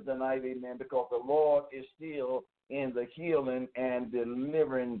accept it tonight, amen, because the Lord is still in the healing and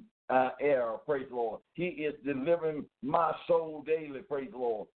delivering era, praise the Lord. He is delivering my soul daily, praise the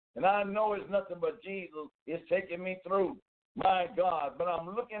Lord. And I know it's nothing but Jesus is taking me through. My God, but I'm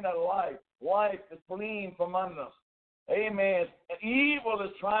looking at life. Life is fleeing from under us. Amen. Evil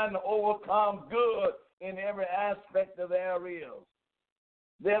is trying to overcome good in every aspect of their is.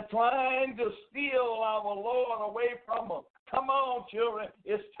 They're trying to steal our Lord away from us. Come on, children.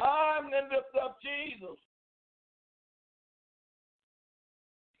 It's time to lift up Jesus.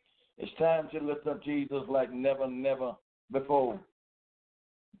 It's time to lift up Jesus like never before.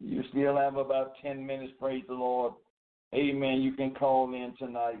 You still have about 10 minutes, praise the Lord. Amen. You can call in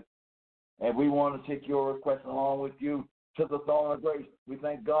tonight. And we want to take your request along with you to the throne of grace. We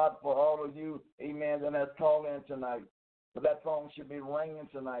thank God for all of you, amen, that has called in tonight. But that phone should be ringing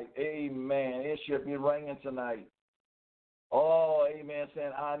tonight. Amen. It should be ringing tonight. Oh, amen,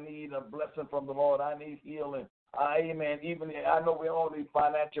 saying, I need a blessing from the Lord. I need healing. Amen. Even I know we all need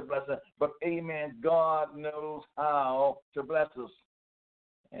financial blessing, but amen, God knows how to bless us.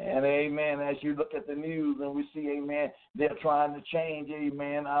 And amen, as you look at the news and we see, amen, they're trying to change,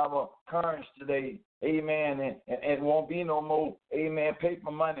 amen, our currency today. Amen. And it won't be no more, amen,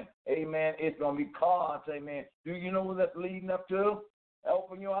 paper money. Amen. It's going to be cards, amen. Do you know what that's leading up to?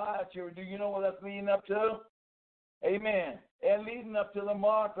 Open your eyes, children. Do you know what that's leading up to? Amen. And leading up to the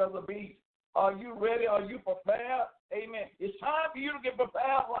mark of the beast. Are you ready? Are you prepared? Amen. It's time for you to get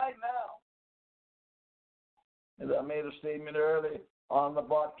prepared right now. As I made a statement earlier on the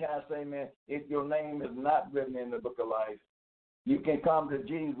broadcast, amen, if your name is not written in the book of life, you can come to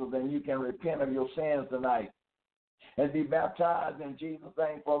Jesus and you can repent of your sins tonight and be baptized in Jesus'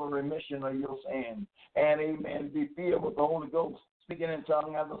 name for the remission of your sins. And, amen, be filled with the Holy Ghost, speaking in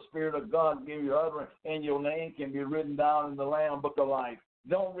tongues as the Spirit of God give you utterance, and your name can be written down in the Lamb book of life.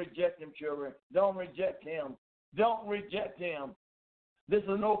 Don't reject him, children. Don't reject him. Don't reject him. This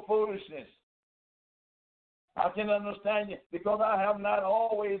is no foolishness. I can understand you because I have not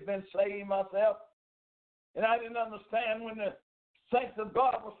always been saved myself. And I didn't understand when the saints of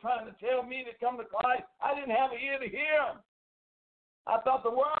God was trying to tell me to come to Christ. I didn't have an ear to hear him. I thought the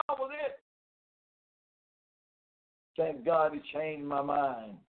world was it. Thank God he changed my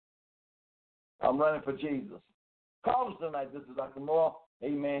mind. I'm running for Jesus. Call us tonight. This is Dr. Moore,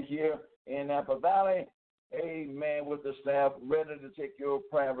 amen, here in Napa Valley, amen, with the staff, ready to take your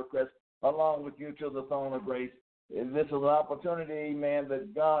prayer requests along with you to the throne of grace. This is an opportunity, amen,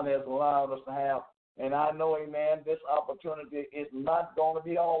 that God has allowed us to have. And I know, amen, this opportunity is not going to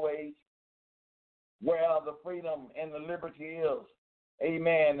be always where the freedom and the liberty is.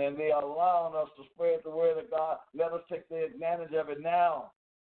 Amen. And they are allowing us to spread the word of God. Let us take the advantage of it now.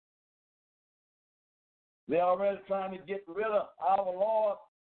 They're already trying to get rid of our Lord,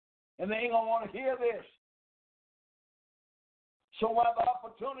 and they ain't going to want to hear this. So while the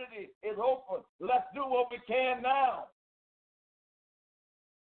opportunity is open, let's do what we can now.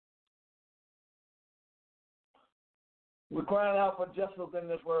 We're crying out for justice in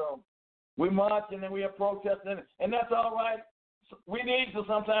this world. We're marching and we are protesting, and that's all right. We need to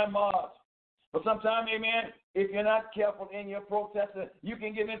sometimes march. But sometimes, amen, if you're not careful in your protesting, you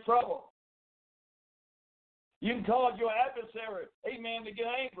can get in trouble. You can cause your adversary, amen, to get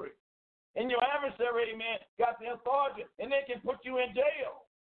angry. And your adversary, amen, got the authority, and they can put you in jail.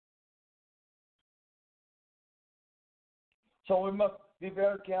 So we must be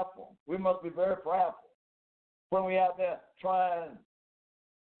very careful. We must be very prayerful when we out there trying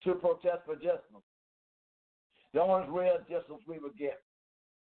to protest for justice. The only real justice we will get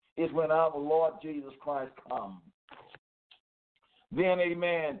is when our Lord Jesus Christ comes. Then,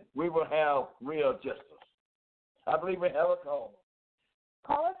 amen, we will have real justice. I believe we have a call.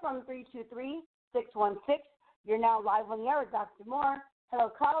 Caller from 323-616. You're now live on the air with Dr. Moore.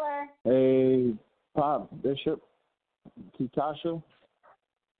 Hello, caller. Hey, Pop, Bishop, Kitasha.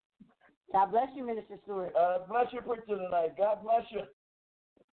 God bless you, Minister Stewart. Bless you, preacher, tonight. God bless you.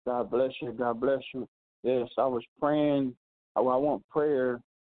 God bless you. God bless you. Yes, I was praying. I want prayer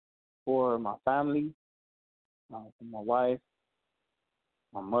for my family, for my wife,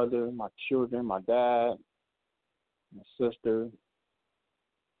 my mother, my children, my dad, my sister,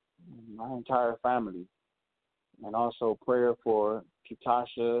 my entire family. And also prayer for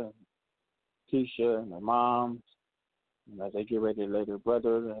Kitasha, Keisha, and their moms, and as they get ready to lay their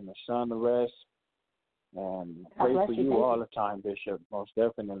brother and their son to rest. And pray for you all the time, Bishop, most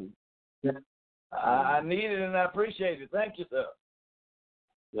definitely. Yeah. I need it and I appreciate it. Thank you, sir.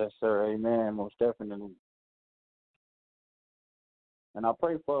 Yes, sir. Amen. Most definitely. And I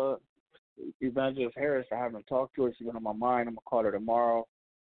pray for Evangelist Harris. I haven't talked to her. She's been on my mind. I'm going to call her tomorrow,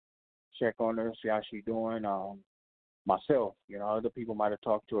 check on her, see how she's doing. Myself, other people might have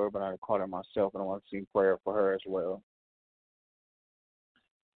talked to her, but I called her myself, and I want to see prayer for her as well.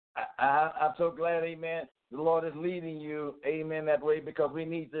 I'm so glad, amen, the Lord is leading you, amen, that way, because we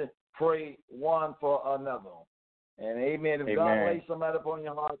need to pray one for another. And amen, if God lays somebody upon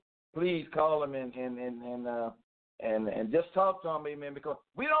your heart, please call him and just talk to him, amen, because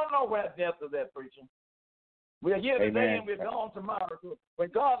we don't know where death is at, preacher. We're here today and we're gone tomorrow. When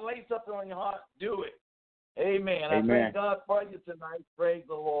God lays something on your heart, do it. Amen. I thank God for you tonight. Praise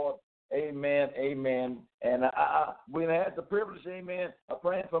the Lord. Amen, amen. And we had the privilege, amen, of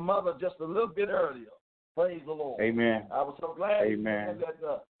praying for Mother just a little bit earlier. Praise the Lord. Amen. I was so glad Amen.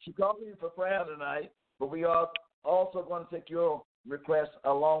 that she called me for prayer tonight, but we are also going to take your request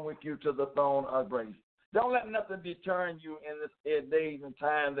along with you to the throne of grace. Don't let nothing deter you in this days and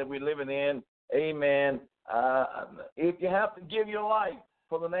time that we're living in. Amen. If you have to give your life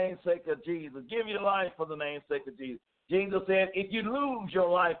for the namesake of Jesus, give your life for the namesake of Jesus. Jesus said, if you lose your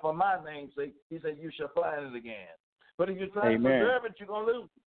life for my namesake, he said, you shall find it again. But if you try to preserve it, you're going to lose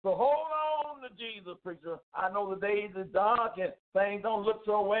it. So hold on to Jesus, preacher. I know the days are dark and things don't look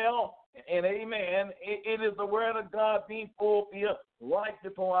so well. And amen, it is the word of God being fulfilled right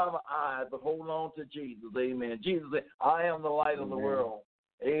before our eyes. But hold on to Jesus. Amen. Jesus said, I am the light of the world.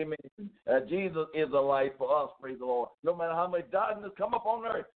 Amen. Jesus is the light for us, praise the Lord. No matter how much darkness come up on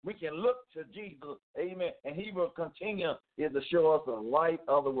earth, we can look to Jesus. Amen. And he will continue to show us the light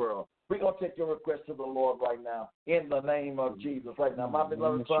of the world. We're going to take your request to the Lord right now in the name of Jesus. Right now, my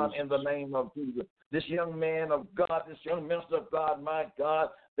beloved son, in the name of Jesus. This young man of God, this young minister of God, my God,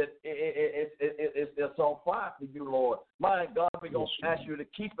 that it's on fire for you, Lord. My God, we're going to ask you to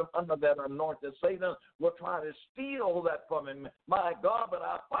keep him under that anointing. Satan will try to steal that from him. My God, but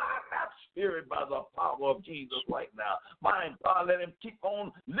I find that spirit by the power of Jesus right now. My God, let him keep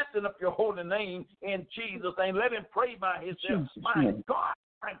on lifting up your holy name in Jesus' name. Let him pray by himself. My God.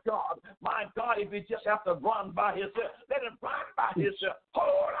 My God, if he just have to run by himself, let him run by himself.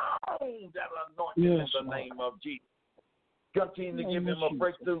 Hold on that anointing in the name of Jesus. Continue to give him a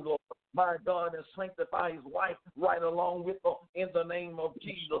breakthrough, Lord. My God, and sanctify his wife right along with her in the name of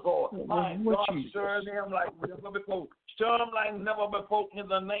Jesus, Lord. My God, stir them like never before. Stir them like never before in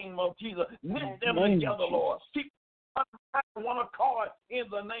the name of Jesus. Knit them together, Lord. Keep one accord in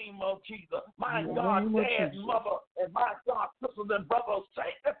the name of Jesus. My God, dad, mother, and my God, sisters and brothers,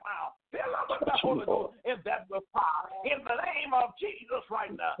 sanctify, fill up with the Holy Ghost, and that will fire in the name of Jesus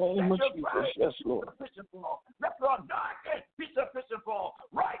right now. Let your Christ be sufficient for all. Let your darkness be sufficient for all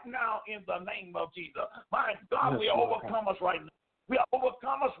right now in the name of Jesus. My God, we are overcomers right now. We are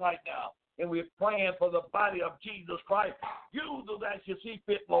overcomers right now. And we're praying for the body of Jesus Christ. Use us as you see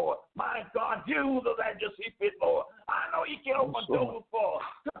fit, Lord. My God, use us as you see fit, Lord. I know you can open doors for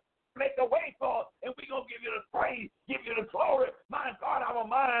us, make a way for us, and we're going to give you the praise, give you the glory. My God, our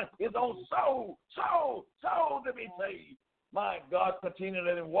mind is on soul to be saved. My God, continue to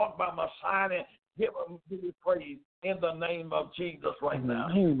let him walk by my side and give you praise in the name of Jesus right now.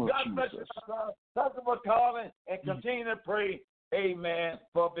 God bless you, son. Thank you for calling and continue to pray. Amen.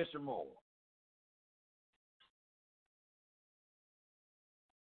 For Bishop Moore.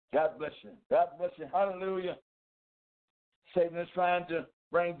 God bless you. God bless you. Hallelujah. Satan is trying to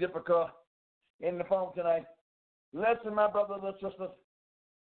bring difficult in the phone tonight. Listen, my brothers and sisters.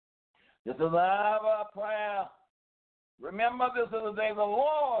 This is our prayer. Remember, this is the day the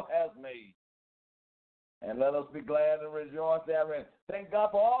Lord has made. And let us be glad and rejoice therein. Thank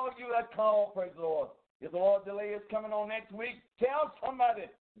God for all of you that call. Praise the Lord. If the Lord delay is coming on next week, tell somebody.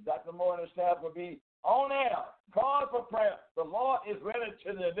 Dr. Moore and his staff will be on air. Call for prayer. The Lord is ready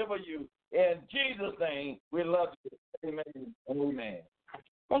to deliver you. In Jesus' name, we love you. Amen and amen.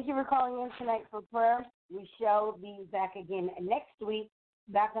 Thank you for calling in tonight for prayer. We shall be back again next week,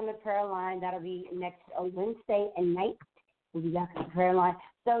 back on the prayer line. That'll be next Wednesday and night. We'll be back on the prayer line.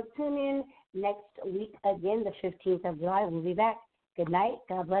 So tune in next week again, the 15th of July. We'll be back. Good night.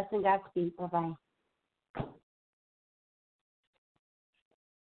 God bless and Godspeed. Bye-bye.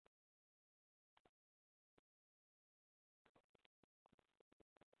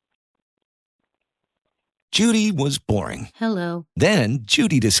 Judy was boring. Hello. Then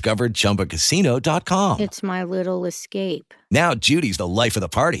Judy discovered ChumbaCasino.com. It's my little escape. Now Judy's the life of the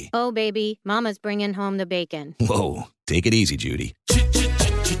party. Oh, baby, mama's bringing home the bacon. Whoa, take it easy, Judy.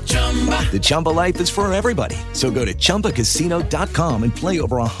 The Chumba life is for everybody. So go to ChumbaCasino.com and play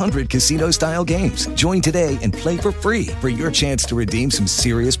over 100 casino-style games. Join today and play for free for your chance to redeem some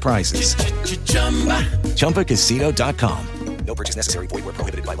serious prizes. ChumbaCasino.com. No purchase necessary. Void where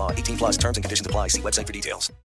prohibited by law. 18+ terms and conditions apply. See website for details.